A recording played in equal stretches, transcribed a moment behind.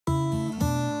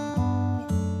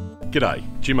G'day,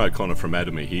 Jim O'Connor from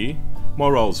ADAMA here. My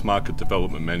role is Market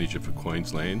Development Manager for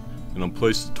Queensland, and I'm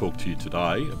pleased to talk to you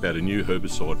today about a new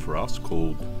herbicide for us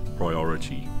called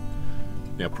Priority.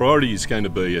 Now, Priority is going to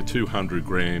be a 200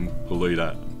 gram per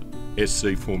litre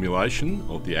SC formulation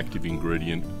of the active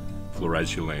ingredient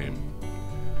flurazeulam.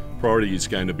 Priority is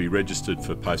going to be registered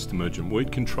for post-emergent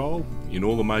weed control in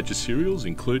all the major cereals,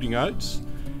 including oats,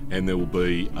 and there will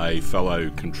be a fallow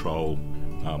control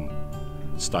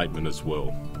statement as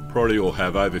well. Priority will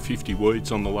have over 50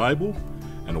 weeds on the label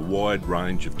and a wide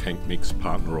range of tank mix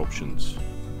partner options.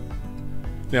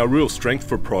 Now, a real strength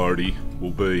for Priority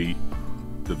will be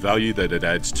the value that it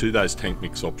adds to those tank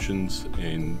mix options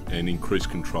and increased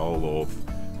control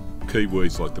of key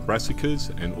weeds like the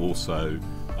brassicas and also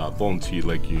volunteer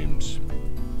legumes.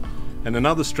 And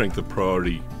another strength of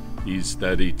Priority is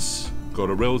that it's got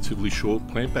a relatively short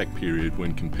plant back period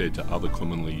when compared to other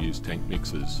commonly used tank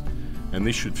mixes, and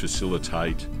this should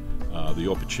facilitate the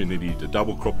opportunity to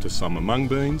double crop to summer mung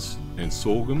beans and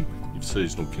sorghum if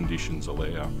seasonal conditions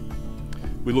allow.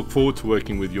 We look forward to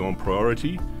working with you on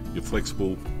Priority, your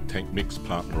flexible tank mix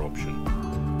partner option.